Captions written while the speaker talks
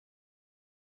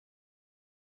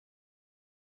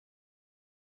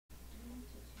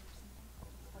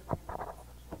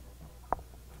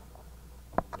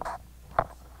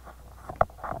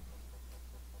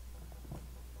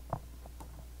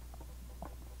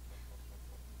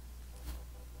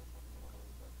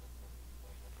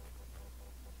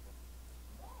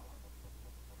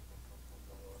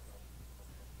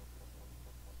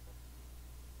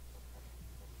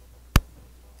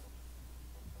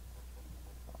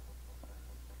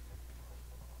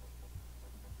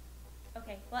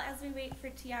Well, as we wait for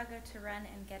Tiago to run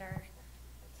and get our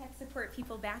tech support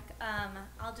people back,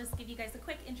 I'll just give you guys a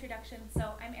quick introduction.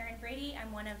 So I'm Erin Brady.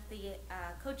 I'm one of the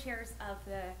co-chairs of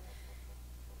the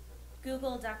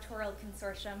Google Doctoral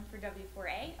Consortium for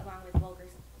W4A, along with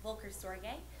Volker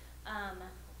Sorge. Hi.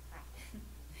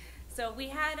 So we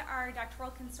had our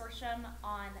Doctoral Consortium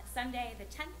on Sunday the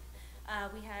 10th.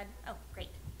 Oh,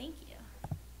 great, thank you.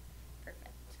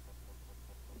 Perfect.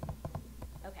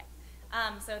 Okay.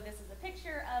 So this is a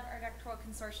picture of our Doctoral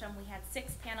Consortium. We had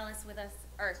 6 panelists with us,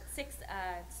 or 6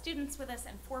 students with us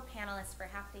and 4 panelists for a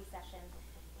half-day session.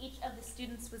 Each of the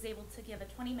students was able to give a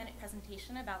 20-minute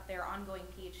presentation about their ongoing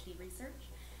PhD research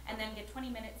and then get 20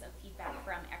 minutes of feedback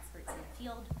from experts in the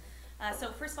field.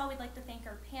 So first of all, we'd like to thank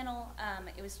our panel.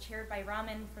 It was chaired by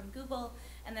Raman from Google,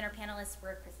 and then our panelists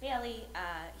were Chris Bailey,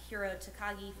 Hiro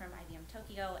Takagi from IBM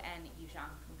Tokyo, and Yu Zhang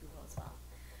from Google as well.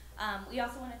 We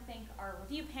also want to thank our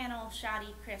review panel,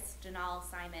 Shadi, Chris, Janal,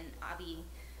 Simon, Avi,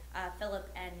 Philip,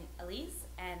 and Elise,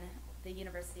 and the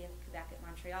University of Quebec at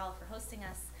Montreal for hosting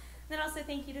us. And then also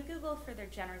thank you to Google for their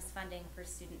generous funding for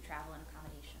student travel and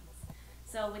accommodations.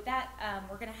 So with that,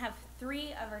 we're going to have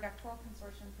 3 of our Doctoral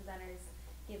Consortium presenters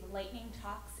give lightning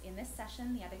talks in this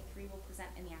session. The other 3 will present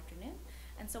in the afternoon.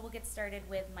 And so we'll get started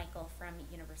with Michael from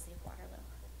University of Waterloo.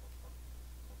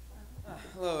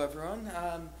 Hello,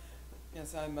 everyone.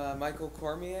 Yes, I'm Michael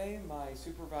Cormier. My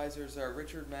supervisors are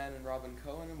Richard Mann and Robin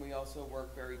Cohen, and we also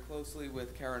work very closely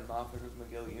with Karen Moffat of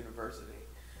McGill University.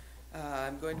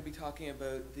 I'm going to be talking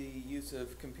about the use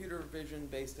of computer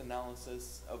vision-based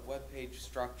analysis of web page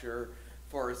structure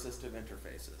for assistive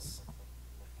interfaces.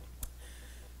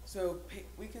 So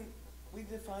we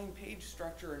define page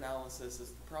structure analysis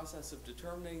as the process of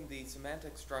determining the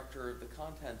semantic structure of the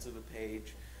contents of a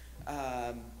page.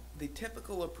 The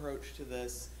typical approach to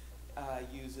this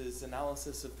uses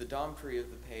analysis of the DOM tree of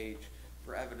the page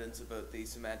for evidence about the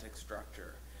semantic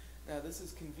structure. Now, this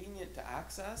is convenient to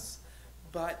access,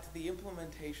 but the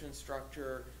implementation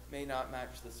structure may not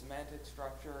match the semantic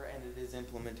structure, and it is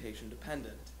implementation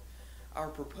dependent. Our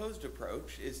proposed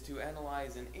approach is to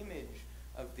analyze an image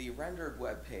of the rendered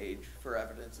web page for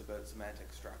evidence about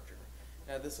semantic structure.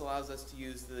 Now, this allows us to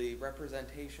use the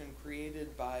representation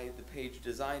created by the page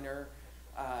designer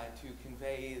to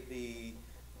convey the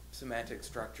semantic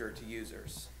structure to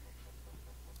users.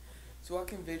 So what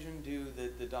can vision do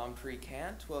that the DOM tree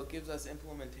can't? Well, it gives us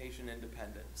implementation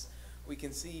independence. We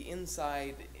can see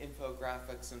inside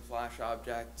infographics and flash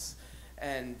objects,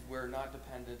 and we're not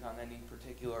dependent on any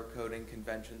particular coding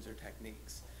conventions or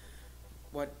techniques.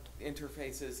 What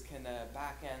interfaces can a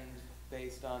backend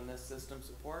based on this system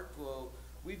support? Well,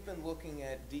 we've been looking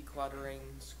at decluttering,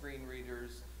 screen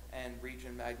readers, and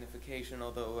region magnification,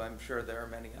 although I'm sure there are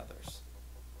many others.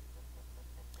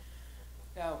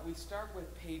 Now, we start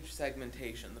with page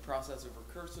segmentation, the process of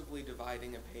recursively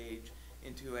dividing a page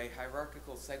into a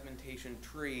hierarchical segmentation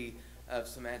tree of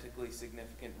semantically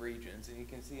significant regions. And you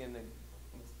can see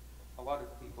a lot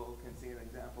of people can see an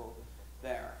example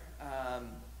there.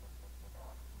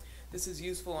 This is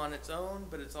useful on its own,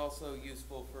 but it's also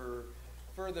useful for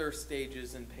further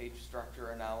stages in page structure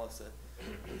analysis,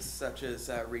 such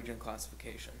as region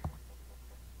classification.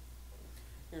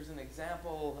 Here's an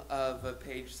example of a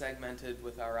page segmented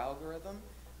with our algorithm.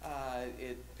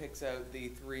 It picks out the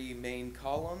 3 main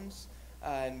columns,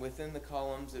 and within the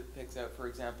columns it picks out, for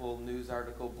example, news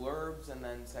article blurbs, and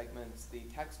then segments the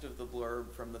text of the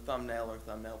blurb from the thumbnail or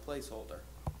thumbnail placeholder.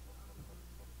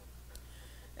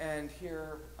 And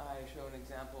here I show an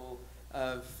example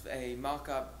of a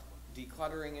mock-up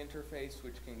decluttering interface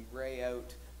which can gray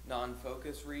out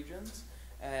non-focus regions.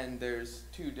 And there's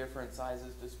 2 different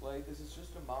sizes displayed. This is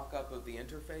just a mock-up of the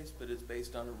interface, but it's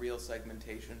based on a real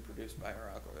segmentation produced by our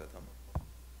algorithm.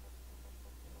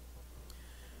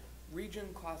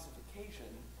 Region classification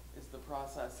is the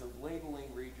process of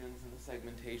labeling regions in the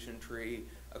segmentation tree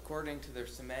according to their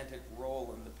semantic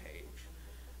role in the page.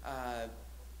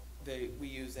 We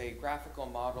use a graphical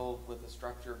model with a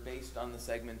structure based on the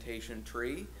segmentation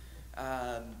tree.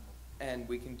 And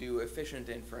we can do efficient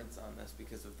inference on this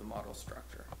because of the model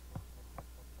structure.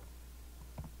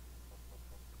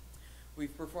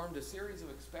 We've performed a series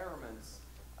of experiments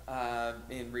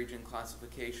in region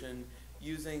classification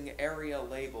using area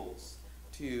labels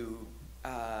to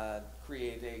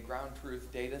create a ground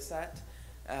truth data set.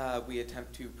 We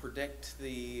attempt to predict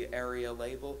the area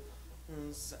labels.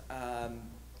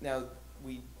 Now,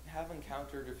 we have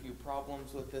encountered a few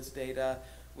problems with this data.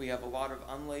 We have a lot of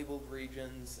unlabeled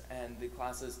regions, and the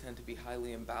classes tend to be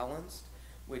highly imbalanced,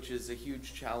 which is a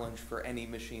huge challenge for any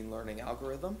machine learning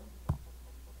algorithm.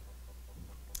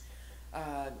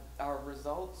 Our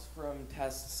results results from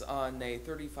tests on a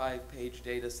 35-page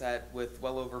data set with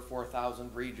well over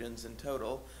 4,000 regions in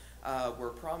total were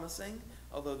promising,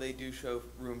 although they do show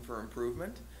room for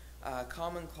improvement.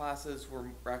 Common classes were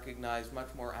recognized much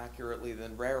more accurately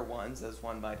than rare ones, as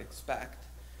one might expect.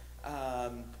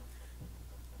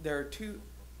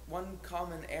 One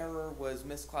common error was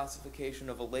misclassification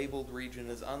of a labeled region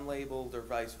as unlabeled or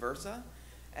vice versa.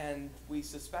 And we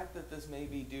suspect that this may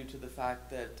be due to the fact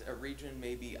that a region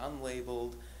may be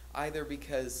unlabeled either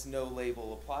because no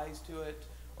label applies to it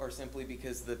or simply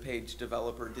because the page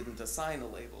developer didn't assign a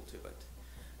label to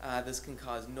it. This can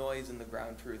cause noise in the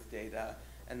ground truth data,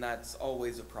 and that's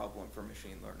always a problem for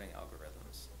machine learning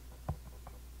algorithms.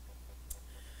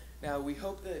 Now, we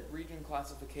hope that region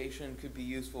classification could be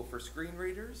useful for screen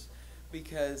readers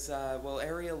because, well,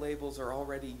 area labels are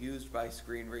already used by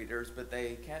screen readers, but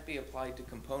they can't be applied to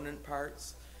component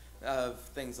parts of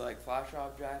things like flash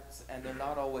objects, and they're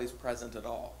not always present at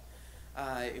all.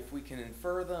 If we can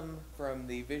infer them from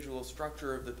the visual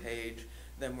structure of the page,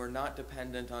 then we're not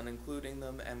dependent on including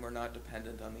them, and we're not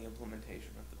dependent on the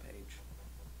implementation of the page.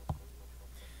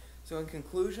 So in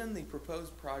conclusion, the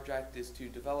proposed project is to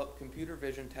develop computer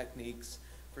vision techniques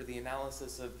for the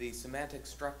analysis of the semantic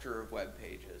structure of web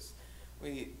pages.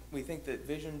 We think that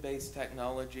vision-based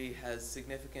technology has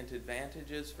significant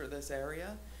advantages for this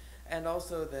area, and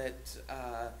also that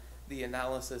the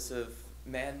analysis of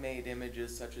man-made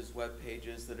images such as web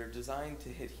pages that are designed to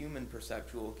hit human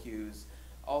perceptual cues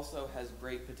also has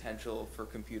great potential for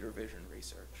computer vision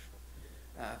research.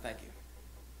 Thank you.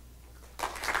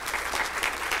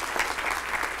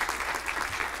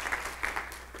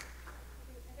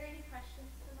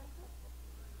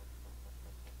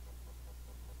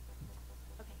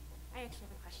 I actually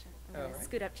have a question. I'm going to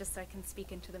scoot up just so I can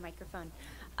speak into the microphone.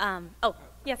 Oh,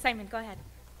 yeah, Simon, go ahead.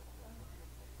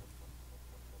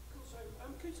 Cool. So,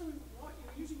 can you tell me why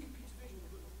you're using computer vision,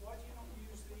 but why do you not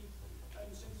use the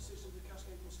synthesis of the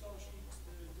cascading star sheets,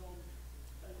 the DOM,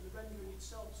 and the rendering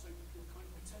itself, so you can kind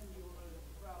of pretend you're a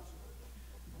browser?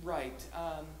 Right.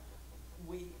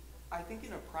 I think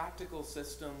in a practical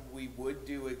system, we would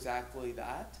do exactly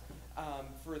that.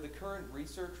 For the current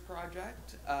research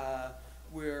project,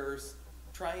 we're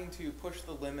trying to push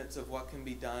the limits of what can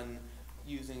be done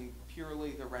using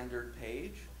purely the rendered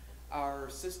page. Our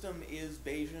system is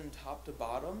Bayesian top to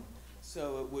bottom,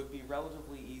 so it would be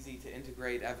relatively easy to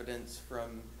integrate evidence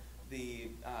from the,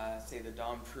 say, the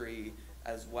DOM tree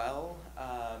as well,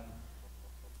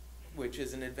 which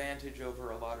is an advantage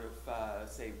over a lot of,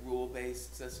 say,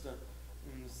 rule-based systems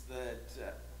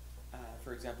that,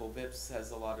 for example, VIPS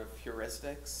has a lot of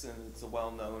heuristics, and it's a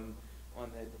well-known one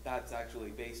that's actually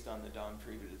based on the DOM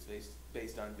tree, but it's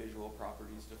based on visual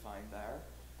properties defined there.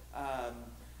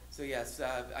 So yes,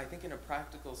 I think in a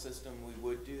practical system we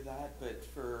would do that, but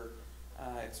for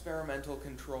experimental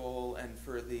control and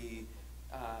for the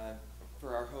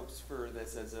for our hopes for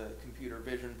this as a computer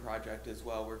vision project as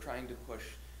well, we're trying to push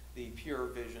the pure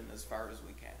vision as far as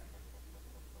we can.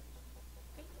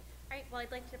 Great. All right, well,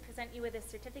 I'd like to present you with a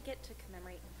certificate to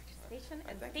commemorate your participation,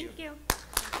 and thank you.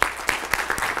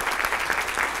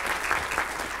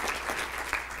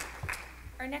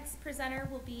 Our next presenter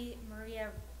will be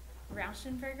Maria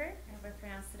Rauschenberger, I hope I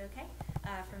pronounced it okay,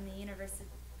 from the University,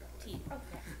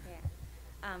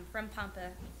 from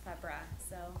Pampa Fabra.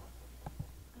 So,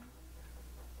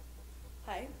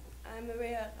 hi, I'm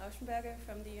Maria Rauschenberger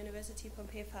from the University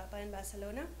Pompeu Fabra in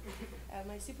Barcelona.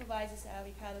 My supervisors are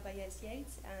Ricardo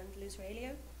Baez-Yates and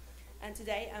Julio. And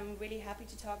today I'm really happy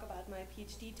to talk about my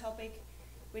PhD topic,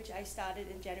 which I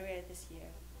started in January this year.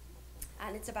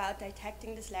 And it's about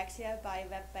detecting dyslexia by a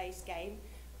web-based game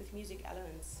with music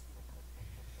elements.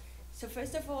 So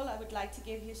first of all, I would like to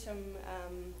give you some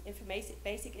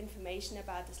basic information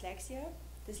about dyslexia.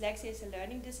 Dyslexia is a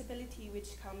learning disability which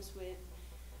comes with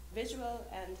visual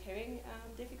and hearing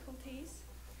difficulties.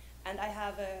 And I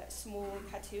have a small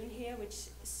cartoon here which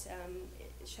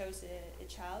shows a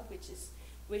child which is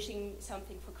wishing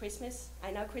something for Christmas.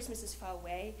 I know Christmas is far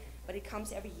away, but it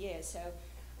comes every year. So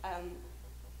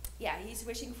yeah, he's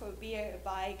wishing for a beer, a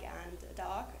bike, and a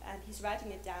dog, and he's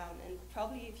writing it down. And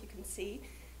probably, if you can see,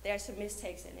 there are some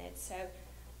mistakes in it. So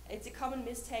it's a common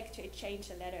mistake to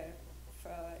change a letter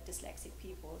for dyslexic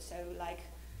people. So like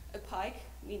a pike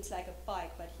means like a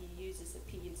bike, but he uses a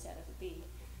P instead of a B.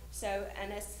 So,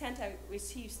 and as the center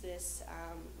receives this,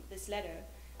 this letter,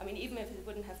 I mean, even if it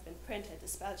wouldn't have been printed, the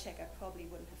spell checker probably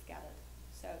wouldn't have gathered.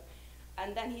 So,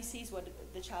 and then he sees what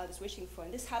the child is wishing for,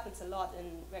 and this happens a lot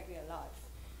in regular life.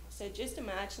 So just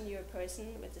imagine you're a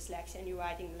person with dyslexia and you're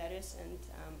writing letters and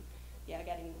yeah,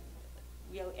 getting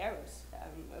real errors,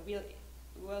 real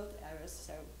world errors.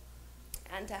 So,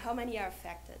 And how many are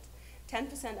affected?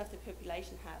 10% of the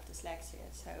population have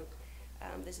dyslexia, so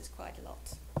this is quite a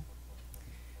lot.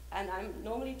 And I'm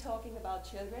normally talking about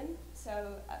children,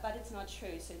 so, but it's not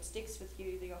true, so it sticks with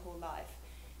you your whole life.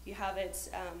 You have it,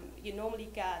 you normally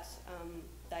get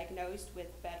diagnosed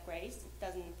with bad grades. It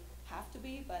doesn't have to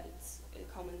be, but it's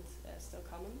still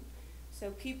common.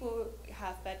 So people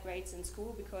have bad grades in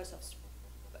school because of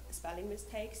spelling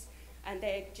mistakes, and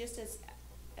they're just as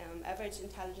average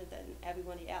intelligent than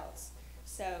everybody else.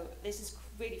 So this is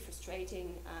really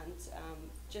frustrating, and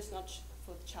just not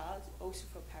for the child, also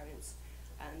for parents,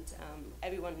 and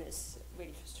everyone is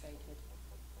really frustrated.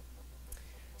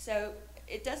 So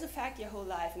it does affect your whole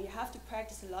life, and you have to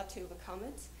practice a lot to overcome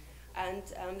it. And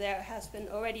there has been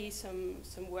already some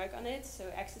work on it, so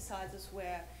exercises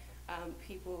where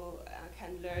people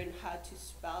can learn how to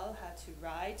spell, how to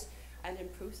write, and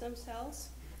improve themselves.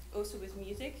 Also with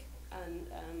music, and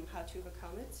how to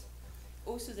overcome it.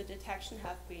 Also the detection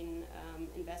have been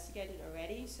investigated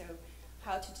already, so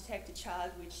how to detect a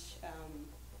child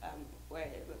where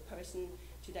a person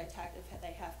to detect if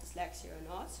they have dyslexia or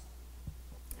not.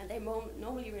 And they're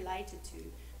normally related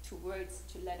to words,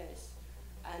 to letters.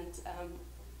 And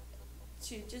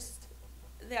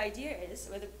the idea is,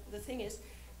 or the thing is,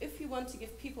 if you want to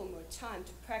give people more time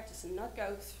to practice and not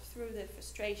go through the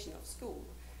frustration of school,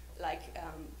 like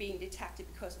being detected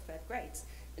because of bad grades,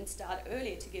 and start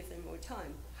earlier to give them more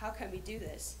time. How can we do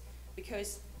this?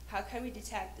 Because how can we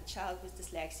detect a child with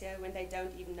dyslexia when they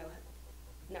don't even know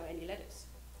any letters?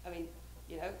 I mean,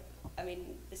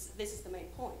 this is the main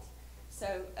point.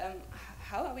 So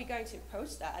how are we going to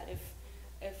approach that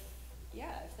if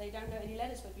they don't know any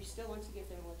letters, but we still want to give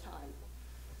them more time?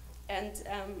 And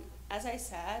as I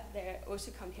said, there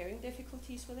also come hearing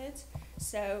difficulties with it.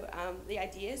 So the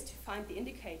idea is to find the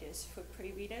indicators for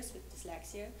pre-readers with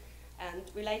dyslexia and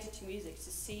related to music to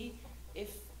see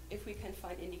if we can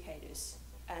find indicators.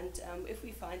 And if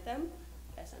we find them,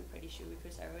 as I'm pretty sure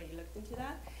because I already looked into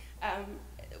that,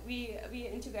 we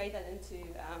integrate that into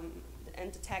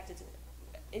and detect it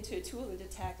into a tool and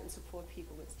detect and support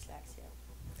people with dyslexia.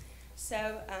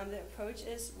 So the approach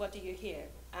is, what do you hear?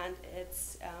 And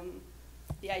it's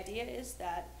the idea is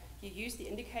that you use the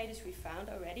indicators we found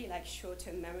already, like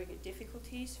short-term memory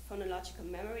difficulties, phonological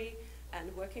memory,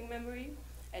 and working memory,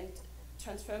 and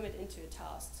transform it into a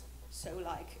task. So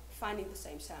like finding the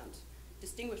same sound,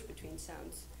 distinguish between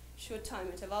sounds, short time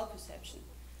interval perception.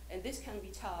 And this can be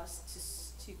tasked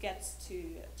to get to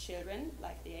children,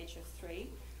 like the age of 3,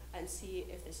 and see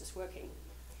if this is working.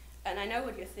 And I know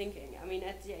what you're thinking. I mean,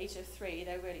 at the age of 3,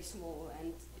 they're really small,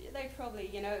 and they probably,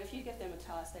 if you give them a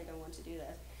task, they don't want to do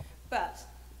that. But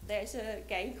there's a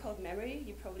game called Memory,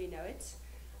 you probably know it,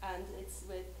 and it's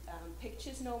with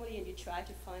pictures normally, and you try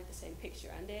to find the same picture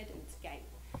under it, and it's a game.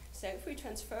 So if we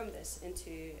transform this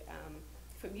into,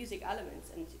 for music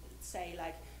elements, and say,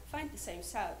 like, find the same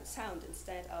sound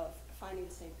instead of finding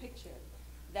the same picture,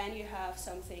 then you have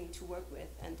something to work with.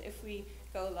 And if we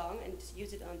go along and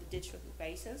use it on the digital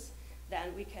basis,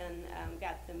 then we can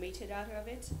get the metadata of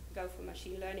it, go for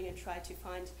machine learning, and try to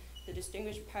find the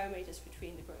distinguished parameters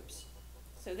between the groups.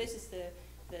 So this is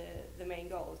the main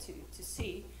goal, to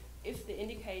see if the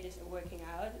indicators are working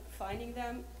out, finding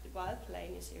them while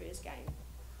playing a serious game.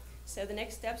 So the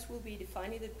next steps will be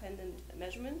defining the dependent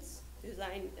measurements,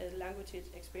 design a language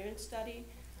experience study,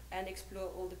 and explore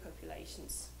all the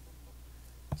populations.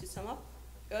 To sum up,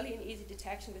 early and easy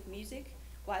detection with music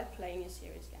while playing a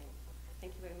serious game.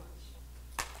 Thank you very much.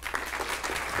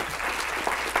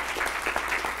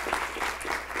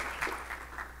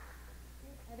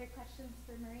 Other questions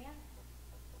for Maria?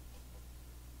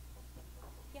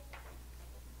 Yep.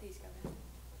 Please go ahead.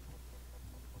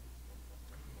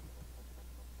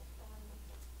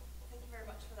 Thank you very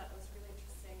much for that. That was really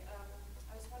interesting.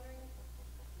 I was wondering,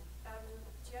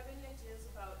 do you have any ideas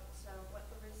about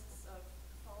what the risks of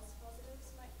false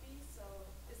positives might be? So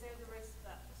is there the risk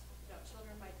that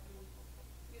children might be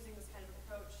using this kind of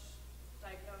approach,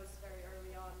 diagnosed very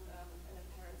early on, and then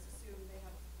parents assume they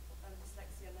have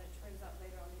dyslexia, and then it turns out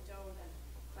later on they don't, and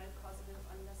kind of cause a bit of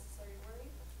unnecessary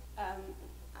worry?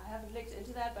 I haven't looked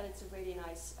into that, but it's a really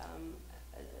nice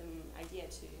idea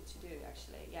to do,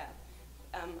 actually, yeah.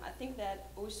 I think that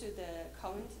also the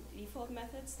common default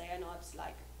methods, they are not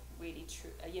like really true,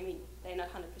 they're not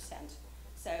 100%.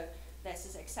 So this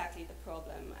is exactly the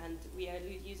problem, and we are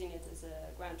using it as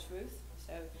a ground truth.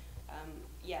 So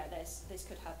yeah, this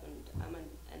could happen,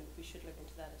 and we should look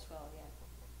into that as well, yeah.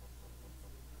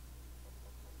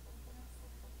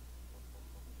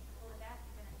 With that,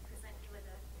 I'm going to present you with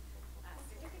a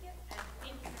certificate, and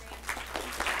thank you, Maria.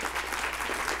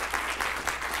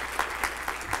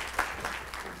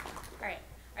 All right.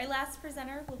 Our last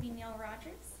presenter will be Neil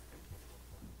Rogers.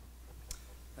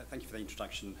 Thank you for the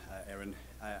introduction, Erin.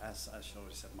 As she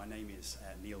already said, my name is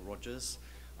Neil Rogers.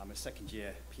 I'm a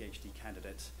second-year PhD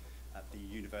candidate at the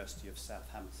University of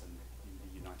Southampton in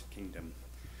the United Kingdom.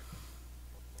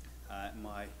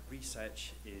 My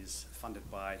research is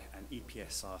funded by an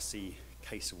EPSRC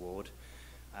case award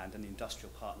and an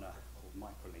industrial partner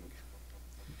called Microlink.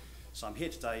 So I'm here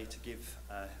today to give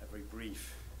a very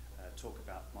brief talk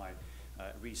about my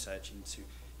research into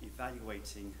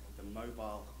evaluating the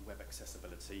mobile web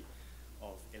accessibility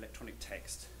of electronic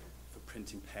text for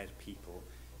print-impaired people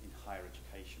in higher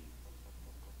education.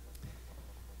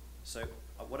 So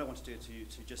what I want to do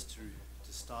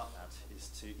to start that is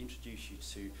to introduce you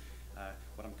to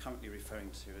what I'm currently referring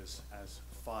to as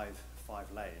five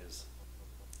layers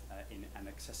in an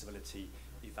accessibility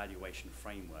evaluation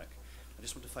framework. I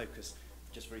just want to focus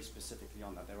just very specifically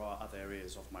on that. There are other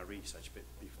areas of my research, but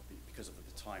because of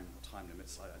the time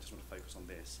limits, I just want to focus on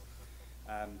this.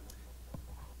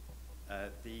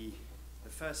 The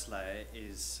first layer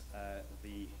is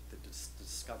the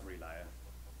discovery layer,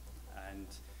 and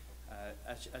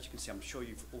as you can see, I'm sure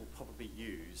you've all probably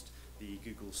used the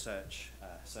Google search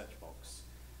box,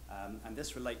 and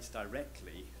this relates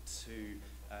directly to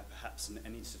perhaps an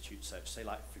institute search, say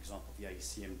like, for example, the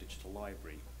ACM Digital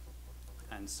Library.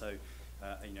 And so,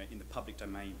 in the public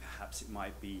domain, perhaps it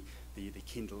might be the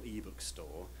Kindle ebook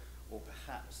store, or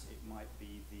perhaps it might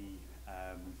be the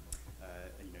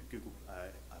Google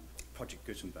Project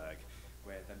Gutenberg,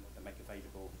 where they make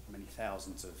available many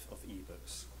thousands of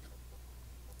ebooks.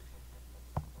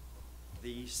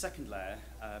 The second layer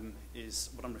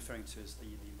is what I'm referring to as the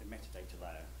metadata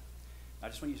layer. I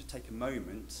just want you to take a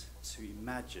moment to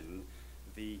imagine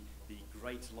the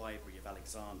great library of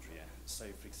Alexandria. So,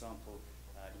 for example,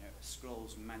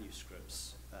 scrolls and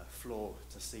manuscripts, floor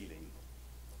to ceiling.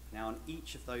 Now, on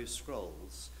each of those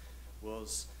scrolls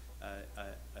was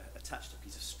attached a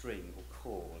piece of string or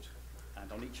cord,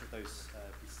 and on each of those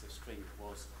pieces of string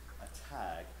was a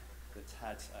tag that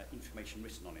had information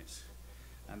written on it.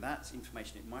 And that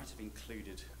information, it might have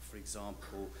included, for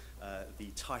example, the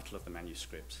title of the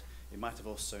manuscript. It might have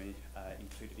also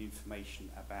included information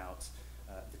about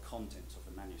the content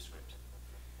of the manuscript.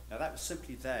 Now, that was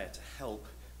simply there to help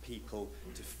people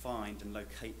to find and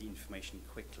locate the information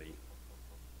quickly.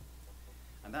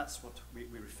 And that's what we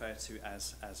refer to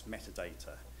as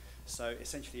metadata. So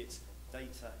essentially it's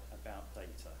data about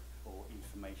data, or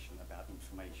information about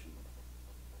information.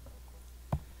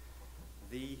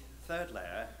 The third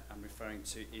layer I'm referring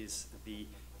to is the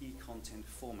e-content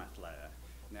format layer.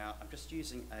 Now, I'm just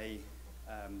using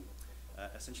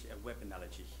essentially a web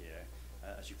analogy here,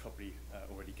 as you probably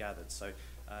already gathered. So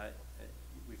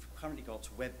we've currently got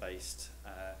web-based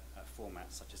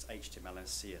formats such as HTML and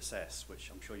CSS, which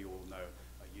I'm sure you all know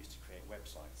are used to create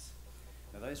websites.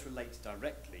 Now, those relate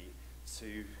directly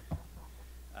to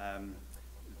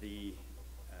the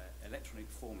electronic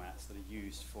formats that are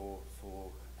used for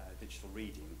digital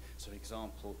reading. So, for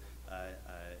example,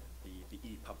 the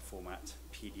EPUB format,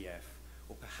 PDF,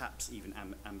 or perhaps even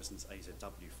Amazon's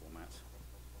AZW format.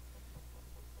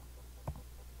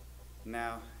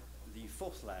 Now, the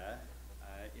fourth layer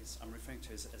I'm referring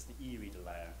to as the e-reader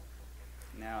layer.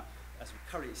 Now, as we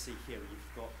currently see here,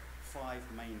 you've got 5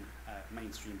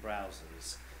 mainstream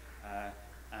browsers,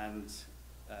 and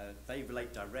they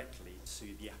relate directly to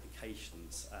the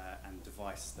applications and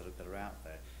devices that are out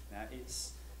there. Now,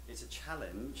 it's a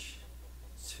challenge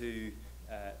to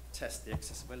test the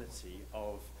accessibility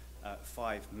of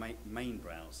 5 main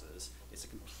browsers. It's a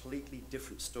completely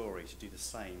different story to do the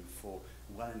same for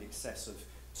well in excess of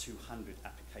 200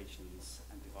 applications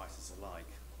and devices alike.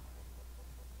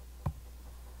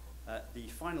 The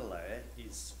final layer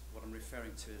is what I'm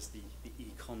referring to as the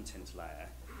e-content layer,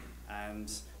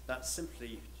 and that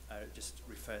simply just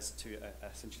refers to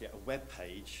essentially a web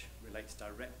page relates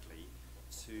directly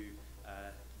to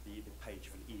the page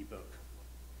of an e-book.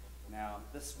 Now,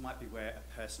 this might be where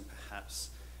a person perhaps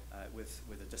with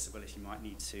a disability might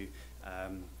need to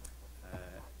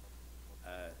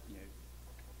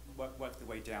work their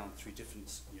way down through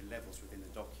different levels within the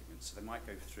document. So they might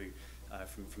go through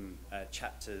from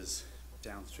chapters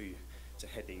down through to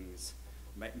headings,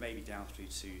 maybe down through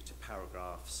to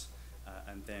paragraphs,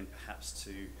 and then perhaps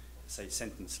to, say,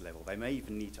 sentence level. They may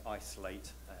even need to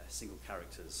isolate single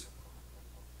characters.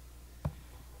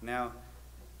 Now,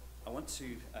 I want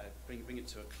to bring it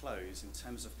to a close in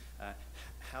terms of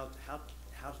how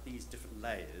do these different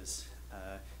layers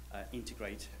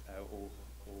integrate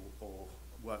or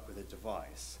work with a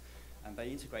device, and they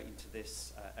integrate into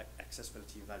this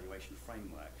accessibility evaluation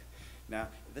framework. Now,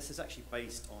 this is actually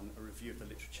based on a review of the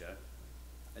literature.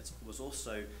 it was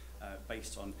also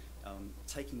based on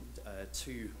taking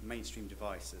two mainstream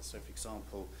devices. So, for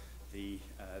example, the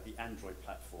Android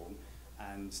platform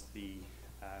and the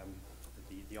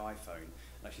iPhone,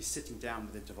 and actually sitting down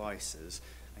with the devices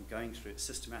and going through it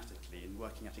systematically and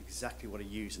working out exactly what a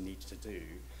user needs to do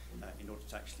in order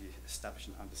to actually establish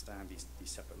and understand these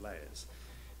separate layers.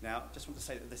 Now, I just want to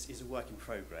say that this is a work in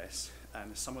progress,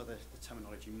 and some of the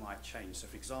terminology might change. So,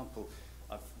 for example,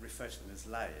 I've referred to them as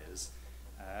layers.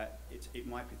 It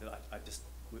might be that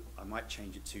I might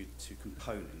change it to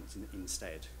components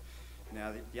instead.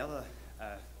 Now, the other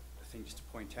thing just to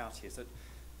point out here is that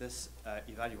this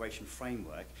evaluation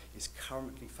framework is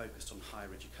currently focused on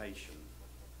higher education.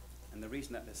 And the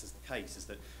reason that this is the case is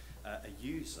that a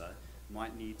user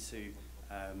might need to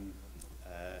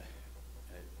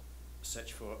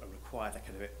search for a required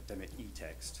academic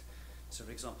e-text. So,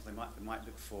 for example, they might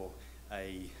look for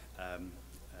a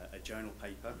journal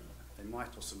paper. They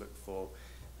might also look for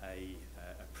a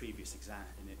previous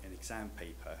exam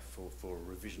paper for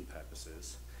revision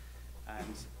purposes.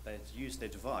 And they'd use their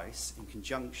device in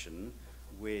conjunction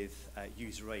with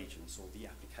user agents or the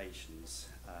applications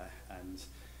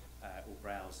or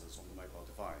browsers on the mobile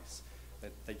device.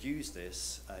 They'd use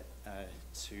this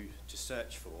to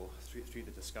search for, through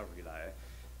the discovery layer,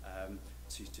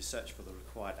 to search for the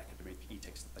required academic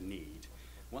e-text that they need.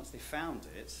 Once they found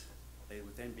it, they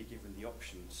would then be given the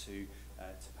option to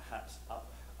perhaps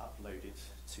upload it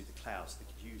to the cloud so they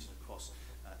could use it across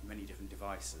many different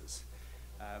devices.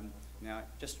 Now,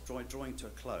 just drawing to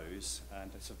a close,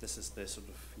 and so this is the sort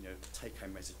of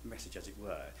take-home message, as it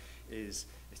were, is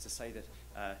to say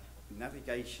that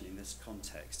navigation in this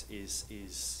context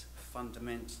is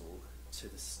fundamental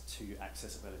to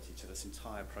accessibility to this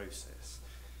entire process.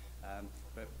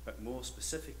 But more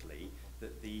specifically,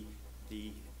 that the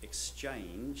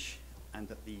exchange and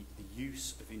that the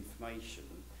use of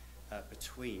information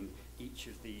between each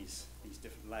of these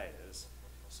different layers.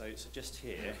 So just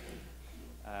here,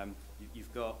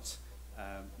 you've got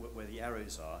where the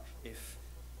arrows are. If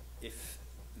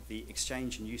the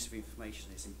exchange and use of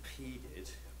information is impeded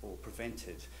or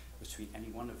prevented between any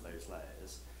one of those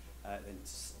layers,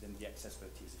 then the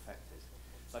accessibility is affected.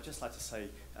 So I'd just like to say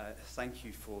thank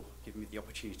you for giving me the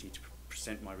opportunity to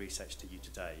present my research to you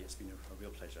today. It's been a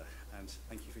real pleasure, and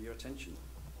thank you for your attention.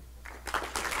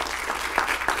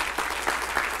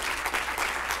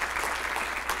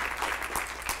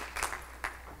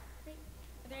 Great.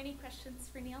 Are there any questions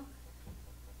for Neil?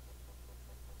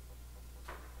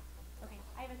 Okay,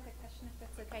 I have a quick question if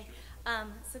that's okay.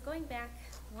 So going back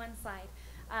one slide,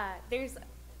 there's,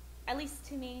 at least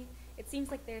to me, it seems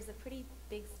like there's a pretty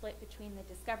big split between the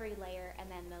discovery layer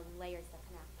and then the layers that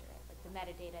come after it, like the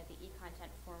metadata, the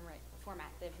e-content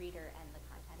format, the reader, and the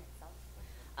content itself.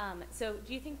 So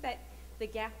do you think that the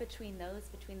gap between those,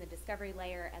 between the discovery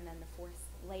layer and then the 4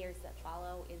 layers that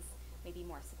follow, is maybe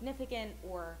more significant,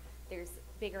 or there's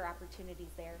bigger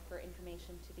opportunities there for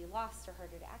information to be lost or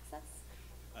harder to access?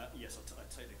 Yes, I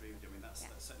totally agree with you. I mean, that's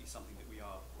certainly something that we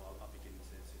are beginning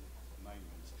to at the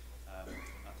moment.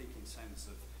 I think in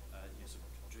terms of sort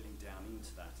of drilling down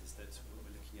into that, is that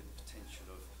we're looking at the potential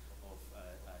of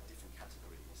different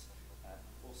categories.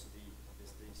 Also,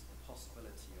 there's the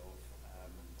possibility of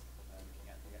looking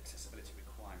at the accessibility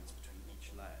requirements between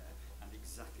each layer, and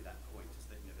exactly that point is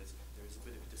that there is a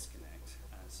bit of a disconnect,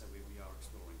 and so we are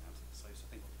exploring that. So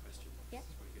thank you for the question. Yeah.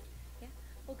 This is very good. Yeah.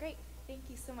 Well, great. Thank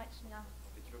you so much, Neil.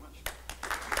 Thank you very much.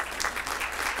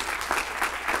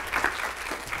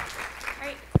 All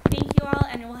right. Thank you all,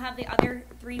 and we'll have the other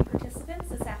 3 participants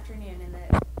this afternoon in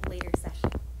the later session.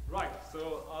 Right,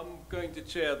 so I'm going to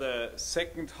chair the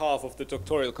second half of the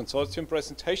Doctoral Consortium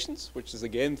presentations, which is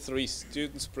again 3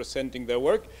 students presenting their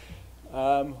work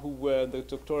who were in the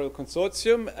Doctoral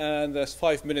Consortium, and there's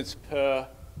 5 minutes per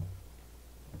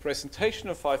presentation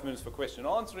and 5 minutes for question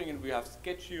and answering, and we have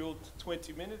scheduled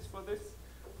 20 minutes for this.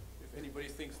 If anybody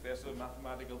thinks there's a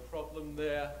mathematical problem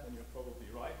there, then you're probably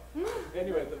right.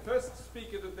 Anyway, the first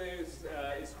speaker today is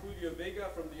Julio Vega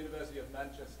from the University of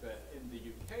Manchester in the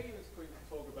UK, who is going to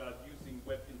talk about using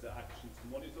web interaction to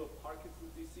monitor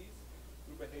Parkinson's disease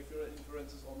through behavioral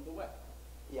inferences on the web.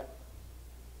 Yeah.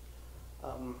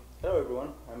 Hello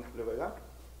everyone, I'm Julio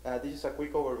Vega. This is a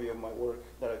quick overview of my work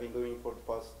that I've been doing for the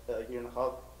past year and a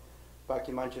half back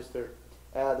in Manchester.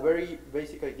 The very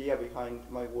basic idea behind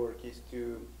my work is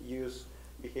to use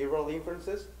behavioral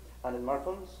inferences and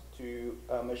smartphones to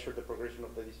measure the progression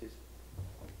of the disease.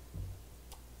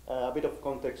 A bit of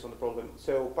context on the problem.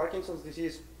 So Parkinson's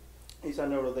disease is a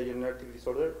neurodegenerative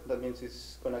disorder. That means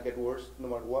it's going to get worse no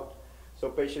matter what. So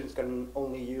patients can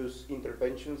only use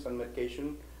interventions and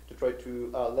medication to try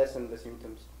to lessen the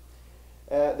symptoms.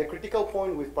 The critical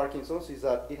point with Parkinson's is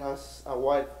that it has a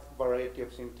wide variety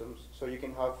of symptoms. So you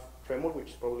can have tremor, which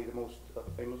is probably the most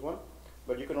famous one,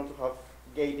 but you can also have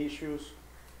gait issues,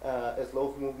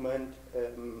 slow movement,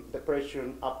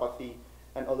 depression, apathy,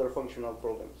 and other functional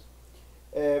problems.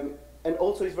 And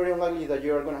also, it's very unlikely that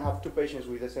you are going to have 2 patients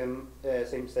with the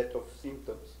same set of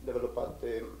symptoms develop at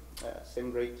the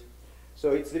same rate.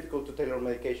 So it's difficult to tailor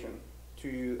medication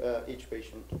to each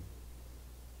patient.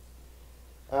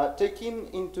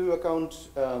 Taking into account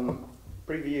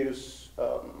previous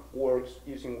works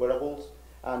using wearables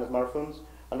and smartphones,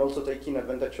 and also taking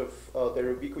advantage of their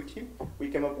ubiquity, we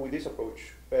came up with this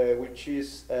approach, which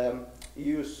is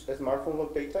use smartphone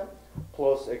log data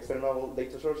plus external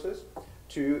data sources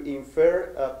to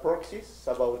infer proxies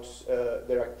about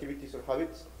their activities or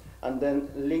habits, and then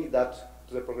link that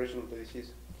to the progression of the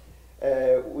disease.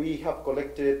 We have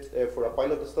collected, for a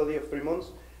pilot study of 3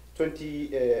 months,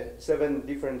 27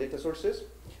 different data sources.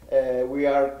 We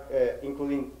are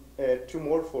including 2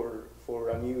 more for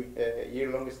a new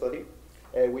year-long study,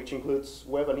 which includes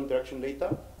web and interaction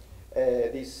data.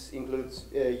 This includes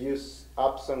use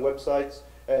apps and websites,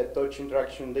 touch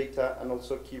interaction data, and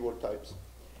also keyword types.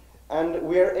 And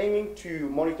we are aiming to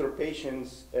monitor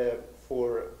patients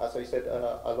for, as I said,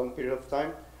 a long period of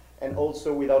time, and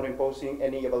also without imposing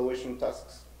any evaluation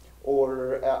tasks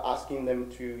or asking them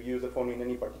to use the phone in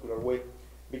any particular way,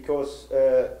 because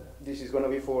this is going to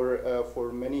be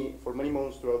for many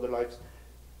months throughout their lives.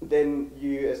 Then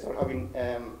you start having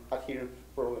adherence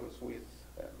problems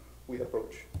with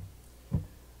approach.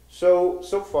 So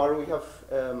far we have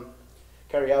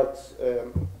carried out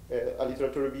a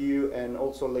literature review and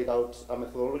also laid out a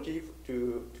methodology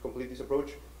to complete this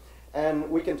approach. And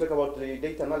we can talk about the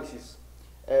data analysis.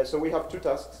 So we have 2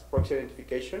 tasks, proxy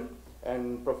identification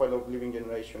and profile of living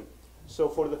generation. So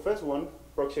for the first one,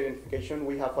 proxy identification,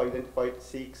 we have identified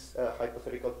 6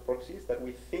 hypothetical proxies that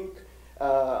we think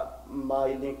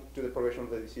might link to the progression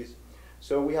of the disease.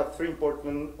 So we have 3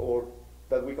 important, or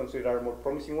that we consider are more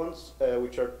promising ones,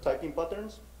 which are typing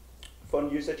patterns, phone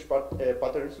usage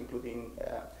patterns, including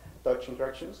touch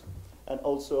interactions, and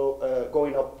also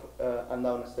going up and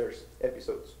down stairs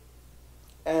episodes.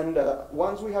 And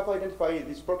once we have identified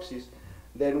these proxies,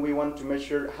 then we want to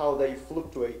measure how they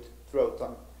fluctuate throughout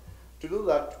time. To do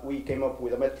that, we came up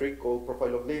with a metric called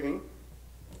profile of living,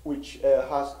 which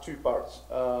has 2 parts,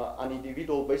 an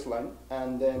individual baseline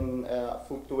and then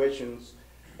fluctuations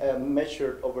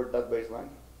measured over that baseline.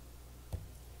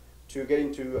 To get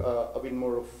into a bit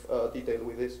more of detail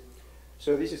with this.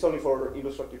 So this is only for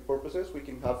illustrative purposes. We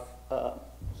can have,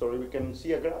 we can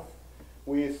see a graph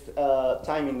with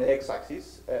time in the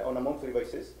x-axis on a monthly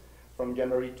basis from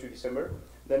January to December.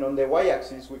 Then on the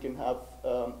y-axis, we can have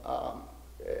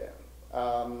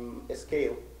a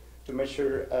scale to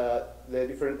measure the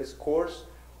different scores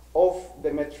of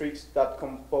the metrics that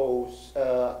compose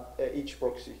each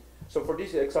proxy. So for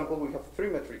this example, we have 3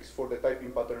 metrics for the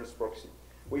typing patterns proxy.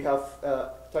 We have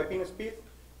typing speed,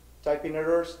 typing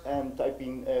errors, and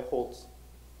typing holds.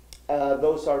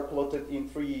 Those are plotted in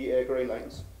 3 gray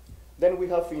lines. Then we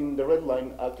have in the red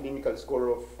line a clinical score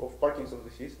of Parkinson's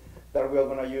disease that we are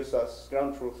going to use as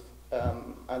ground truth,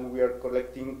 and we are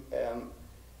collecting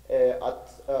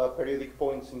at periodic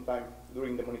points in time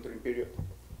during the monitoring period.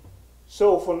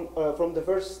 So from the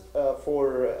first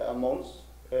 4 months,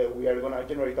 we are going to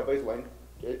generate a baseline.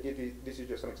 This is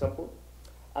just an example.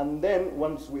 And then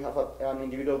once we have an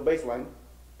individual baseline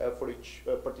for each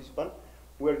participant,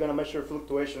 we're going to measure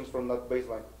fluctuations from that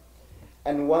baseline.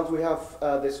 And once we have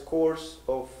the scores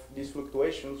of these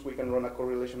fluctuations, we can run a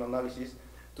correlation analysis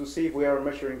to see if we are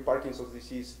measuring Parkinson's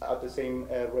disease at the same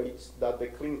rates that the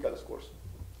clinical scores.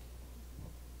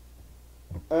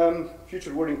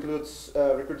 Future work includes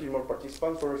recruiting more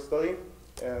participants for our study,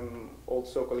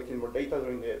 also collecting more data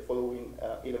during the following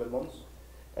 11 months.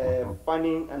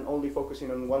 Finding and only focusing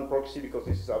on one proxy, because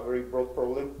this is a very broad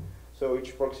problem. So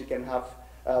each proxy can have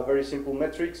very simple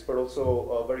metrics, but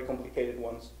also very complicated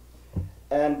ones.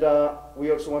 And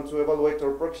we also want to evaluate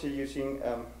our proxy using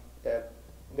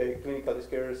the clinical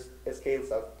scales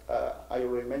that I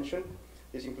already mentioned.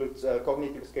 This includes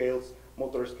cognitive scales,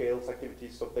 motor scales,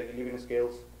 activities of daily living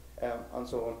scales, and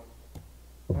so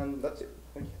on. And that's it.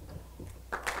 Thank you.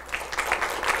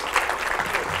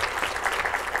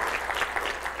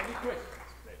 Any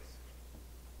questions, please?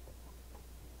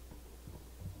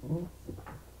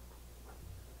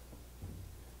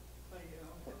 Hi,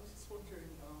 I was just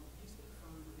wondering, using the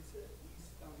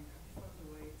phone, have you found a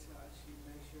way to actually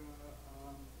measure...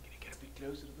 Can you get a bit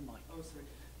closer to the mic? Oh, sorry.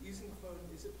 Using the phone,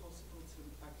 is it possible to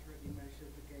accurately measure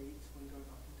the gait when going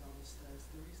up and down the stairs?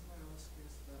 The reason I ask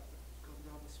is that I've gone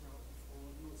down this route before,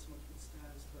 not so much with stairs,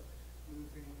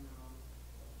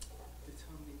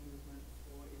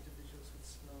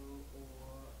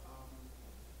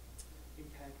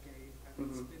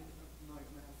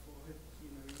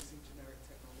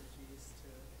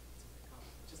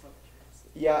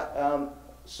 Yeah.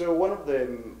 So one of the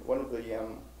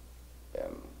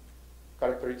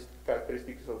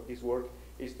characteristics of this work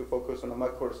is to focus on a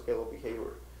macro scale of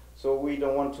behavior. So we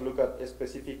don't want to look at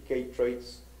specific gait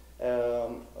traits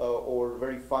or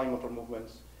very fine motor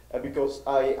movements because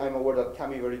I'm aware that can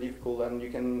be very difficult, and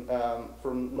you can,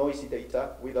 from noisy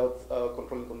data without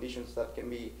controlling conditions, that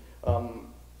can be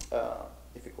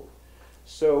difficult.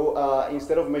 So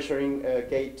instead of measuring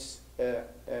gait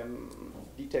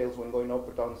details when going up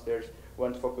or downstairs, we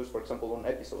want to focus, for example, on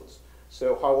episodes.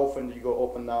 So how often do you go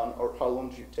up and down, or how long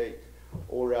do you take,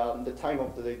 or the time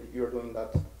of the day that you're doing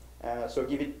that. So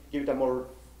give it a more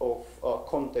of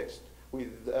context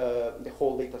with the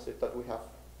whole data set that we have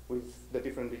with the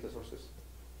different data sources.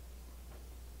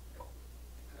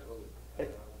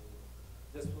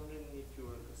 Just wondering if you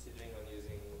were considering on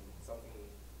using something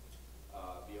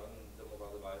beyond the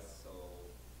mobile device, so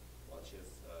watches.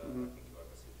 I think you are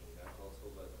considering that also,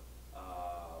 but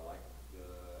like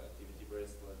activity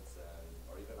bracelets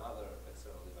or even other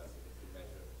external devices that could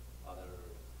measure other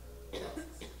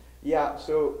tasks. Yeah,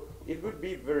 so it would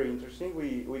be very interesting.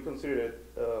 We considered it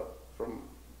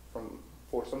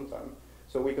for some time.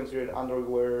 So we considered Android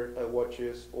Wear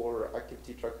watches or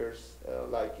activity trackers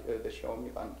like the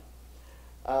Xiaomi Band.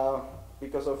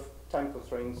 Because of time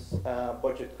constraints,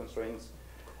 budget constraints,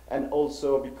 and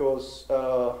also because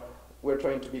we're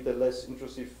trying to be the less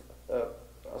intrusive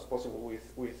as possible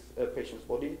with a patient's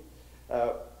body.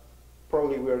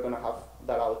 Probably we are going to have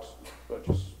that out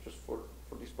just for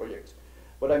this project.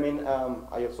 But I mean,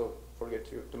 I also forget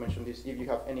to mention this. If you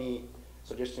have any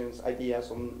suggestions,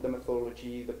 ideas on the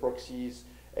methodology, the proxies,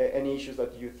 any issues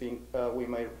that you think we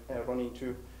might run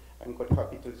into, I'm quite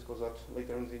happy to discuss that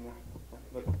later in the dinner.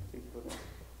 But thank you for the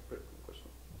great question.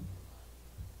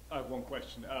 I have one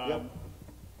question. Yeah.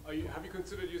 Have you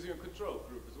considered using a control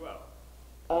group as well?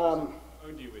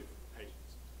 Only with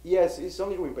patients? Yes, it's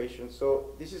only with patients.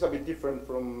 So this is a bit different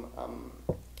from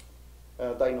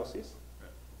diagnosis.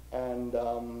 Yeah. And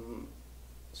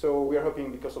so we are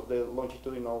hoping, because of the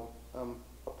longitudinal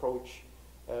approach,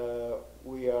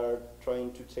 we are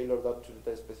trying to tailor that to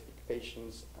the specific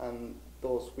patients, and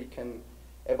those we can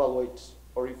evaluate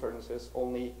our inferences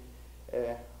only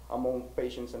among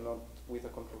patients and not with a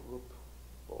control group.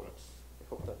 But I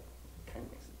hope that kind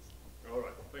of makes sense. All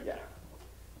right, thank you.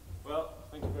 Well,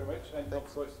 thank you very much. And of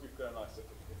course, we've got a nice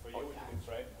certificate for you, which you can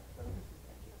trade.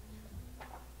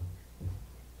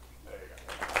 There you go.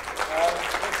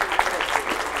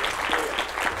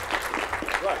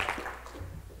 Right.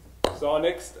 So our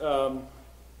next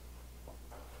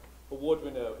award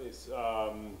winner is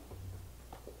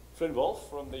Flynn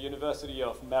from the University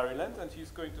of Maryland, and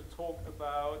he's going to talk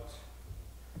about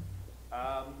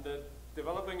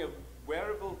developing a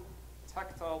wearable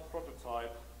tactile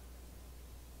prototype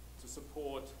to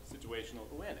support situational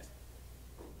awareness.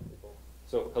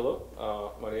 So,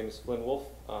 hello, my name is Flynn Wolf.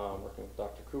 I'm working with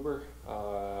Dr. Kuber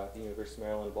at the University of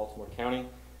Maryland, Baltimore County.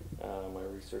 My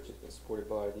research has been supported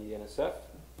by the NSF.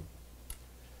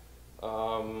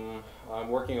 I'm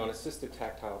working on assistive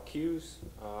tactile cues,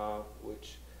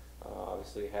 which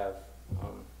obviously have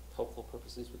helpful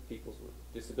purposes with people with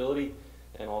disability,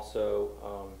 and also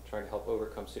trying to help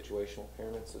overcome situational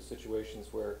impairments, so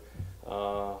situations where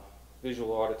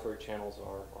visual or auditory channels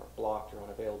are blocked or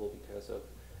unavailable because of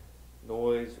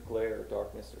noise, or glare, or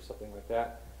darkness, or something like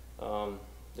that.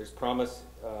 There's promise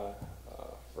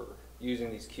for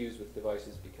using these cues with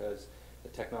devices because the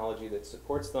technology that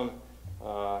supports them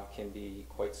can be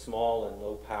quite small and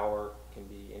low power, can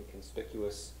be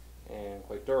inconspicuous, and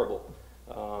quite durable.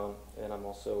 And I'm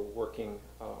also working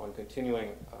on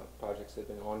continuing projects that have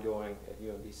been ongoing at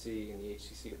UMBC in the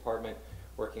HCC department,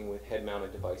 working with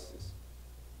head-mounted devices.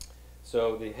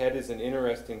 So the head is an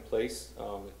interesting place.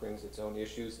 It brings its own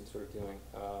issues in sort of doing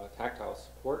tactile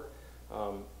support,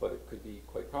 but it could be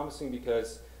quite promising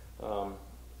because,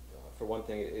 for one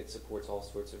thing, it supports all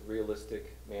sorts of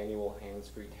realistic, manual,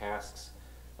 hands-free tasks.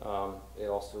 It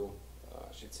also,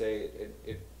 I should say,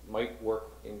 it might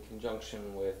work in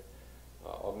conjunction with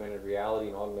augmented reality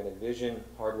and augmented vision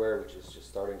hardware, which is just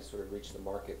starting to sort of reach the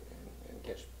market and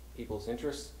catch people's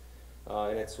interest,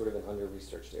 and it's sort of an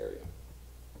under-researched area.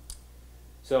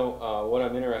 So what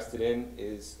I'm interested in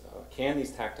is, can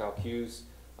these tactile cues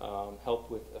help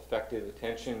with effective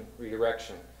attention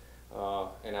redirection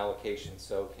and allocation?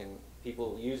 So can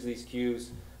people use these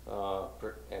cues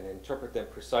and interpret them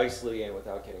precisely and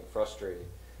without getting frustrated?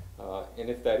 And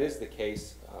if that is the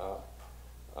case,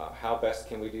 how best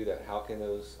can we do that? How can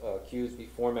those cues be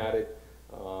formatted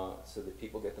so that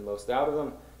people get the most out of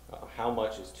them? How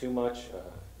much is too much?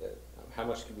 How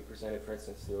much can be presented, for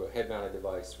instance, through a head-mounted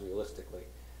device realistically?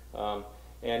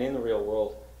 And in the real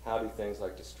world, how do things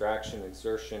like distraction,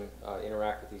 exertion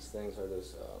interact with these things? Are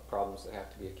those problems that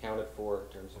have to be accounted for in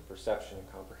terms of perception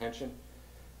and comprehension?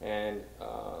 And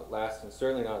last and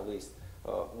certainly not least,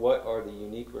 what are the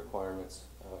unique requirements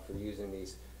for using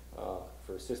these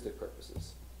for assistive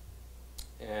purposes?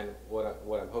 And what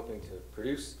I'm hoping to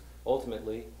produce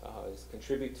ultimately is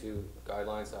contribute to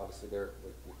guidelines. Obviously,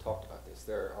 we've talked about this.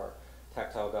 There are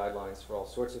tactile guidelines for all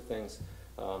sorts of things,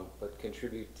 but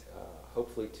contribute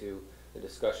hopefully to the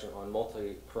discussion on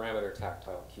multi-parameter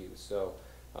tactile cues. So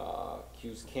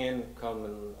cues can come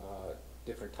in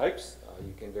different types.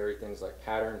 You can vary things like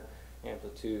pattern,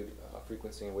 amplitude,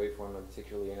 frequency, and waveform. I'm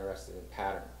particularly interested in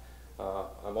pattern.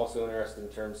 I'm also interested in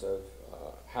terms of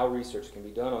how research can be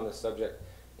done on this subject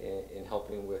in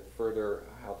helping with further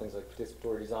how things like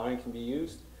participatory design can be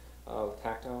used with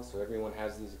tactile. So everyone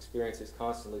has these experiences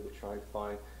constantly, but trying to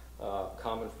find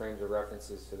common frames of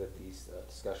references so that these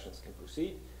discussions can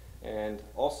proceed. And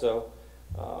also,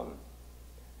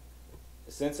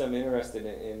 since I'm interested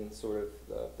in sort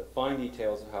of the fine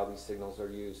details of how these signals are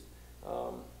used,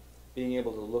 being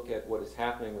able to look at what is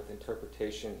happening with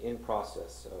interpretation in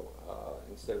process. So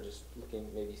instead of just looking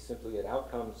maybe simply at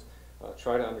outcomes,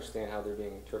 try to understand how they're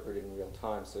being interpreted in real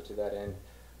time. So to that end,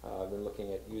 I've been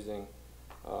looking at using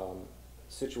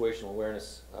situational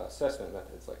awareness assessment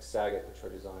methods like SAGIT, which are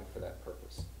designed for that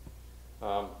purpose.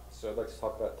 So I'd like to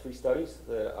talk about 3 studies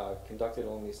that I've conducted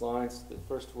along these lines. The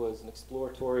first was an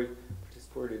exploratory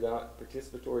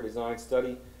participatory design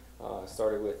study.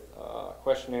 Started with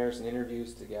questionnaires and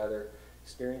interviews to gather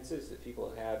experiences that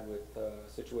people had with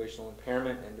situational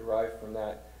impairment, and derived from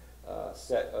that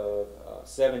set of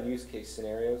 7 use case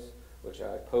scenarios, which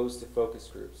I posed to focus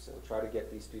groups. So try to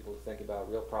get these people to think about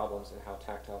real problems and how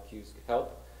tactile cues could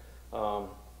help.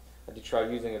 I did try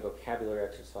using a vocabulary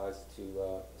exercise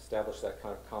to establish that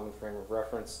kind of common frame of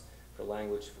reference for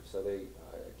language. So they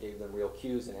gave them real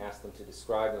cues and asked them to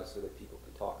describe them so that people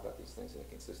could talk about these things in a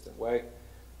consistent way.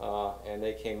 And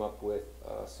they came up with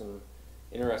some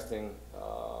interesting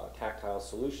tactile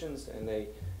solutions, and they,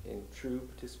 in true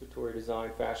participatory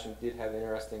design fashion, did have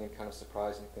interesting and kind of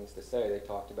surprising things to say. They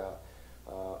talked about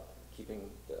keeping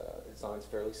the designs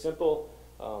fairly simple,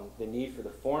 the need for the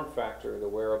form factor of the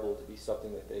wearable to be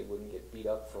something that they wouldn't get beat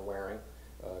up for wearing,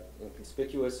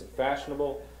 inconspicuous and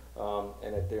fashionable,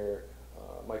 and that there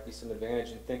might be some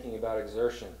advantage in thinking about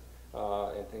exertion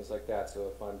and things like that.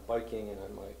 So if I'm biking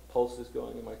and my pulse is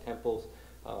going in my temples,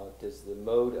 does the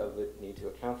mode of it need to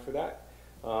account for that?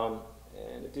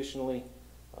 And additionally,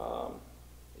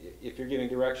 if you're giving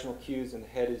directional cues and the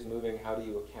head is moving, how do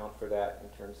you account for that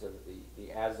in terms of the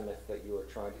azimuth that you are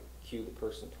trying to cue the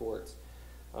person towards?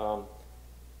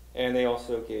 And they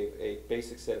also gave a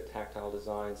basic set of tactile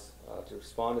designs to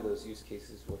respond to those use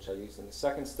cases, which I used in the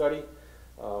second study,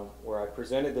 where I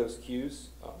presented those cues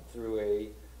through a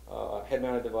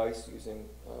head-mounted device using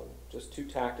just 2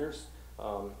 tactors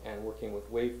and working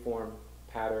with waveform,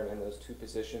 pattern, and those 2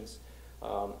 positions. I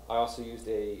also used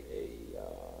a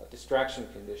distraction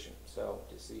condition, so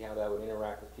to see how that would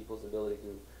interact with people's ability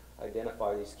to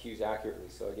identify these cues accurately.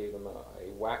 So I gave them a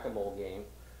whack-a-mole game,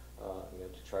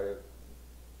 to try to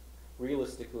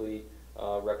realistically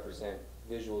represent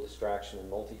visual distraction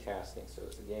and multitasking. So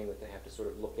it's a game that they have to sort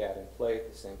of look at and play at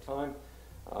the same time,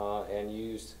 and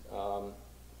used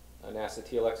an acid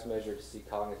TLX measure to see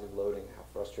cognitive loading, how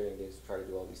frustrating it is to try to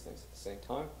do all these things at the same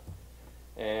time.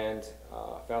 And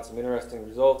found some interesting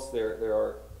results.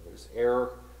 There's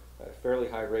error at a fairly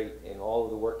high rate in all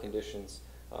of the work conditions,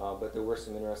 but there were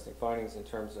some interesting findings in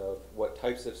terms of what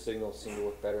types of signals seem to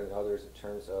work better than others in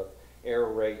terms of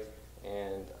error rate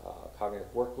and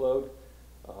cognitive workload,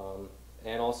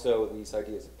 and also these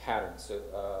ideas of patterns.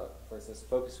 So for instance, the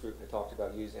focus group had talked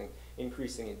about using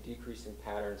increasing and decreasing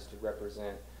patterns to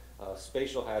represent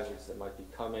spatial hazards that might be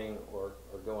coming or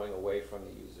going away from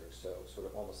the user. So sort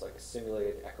of almost like a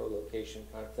simulated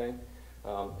echolocation kind of thing,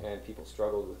 and people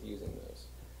struggled with using those.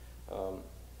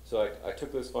 So I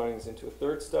took those findings into a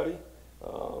third study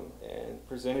and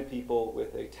presented people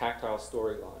with a tactile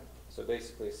storyline. So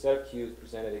basically a set of cues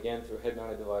presented again through a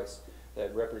head-mounted device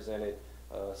that represented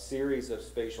a series of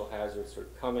spatial hazards sort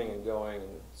of coming and going,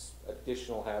 and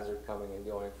additional hazard coming and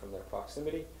going from their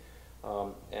proximity.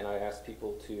 And I asked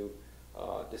people to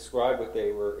describe what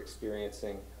they were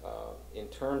experiencing in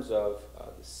terms of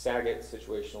the SAGIT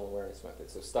situational awareness method.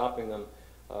 So stopping them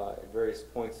at various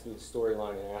points through the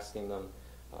storyline and asking them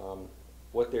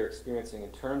what they're experiencing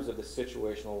in terms of the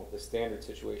standard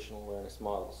situational awareness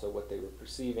model. So what they were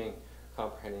perceiving,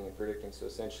 comprehending, and predicting. So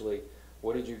essentially,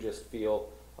 what did you just feel?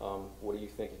 What do you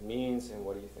think it means? And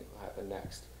what do you think will happen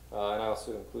next? And I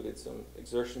also included some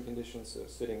exertion conditions, so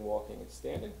sitting, walking, and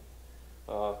standing.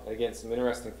 And again, some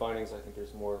interesting findings. I think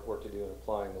there's more work to do in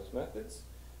applying those methods.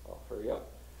 I'll hurry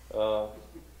up.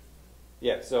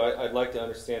 Yeah, so I'd like to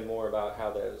understand more about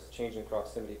how those changing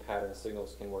proximity pattern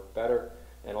signals can work better.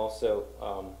 And also,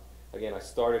 again, I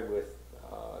started with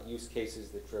use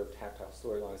cases that drove tactile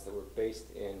storylines that were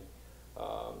based in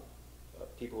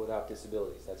people without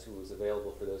disabilities. That's who was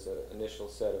available for those initial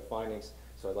set of findings.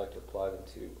 So I'd like to apply them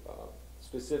to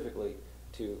specifically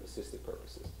to assistive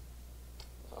purposes.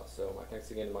 So my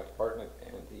thanks again to my department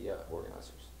and the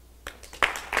organizers.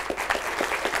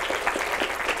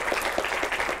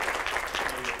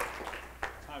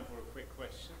 Time for a quick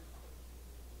question.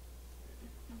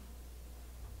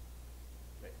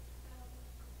 Thank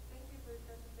you for your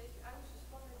presentation. I was just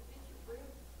wondering, did you bring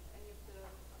any of the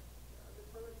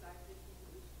prototype that you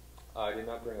used? I did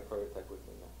not bring a prototype with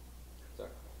me, no. Sorry.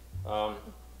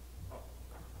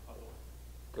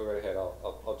 Go right ahead.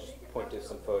 I'll just point to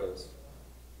some photos.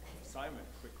 Simon,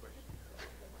 quick question.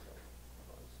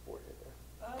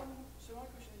 So my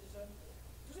question is,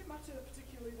 does it matter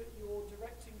particularly that you're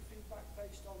directing feedback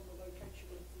based on the location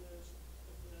of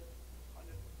the kind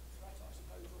of threat, I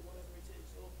suppose, or whatever it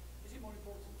is, or is it more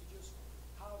important to just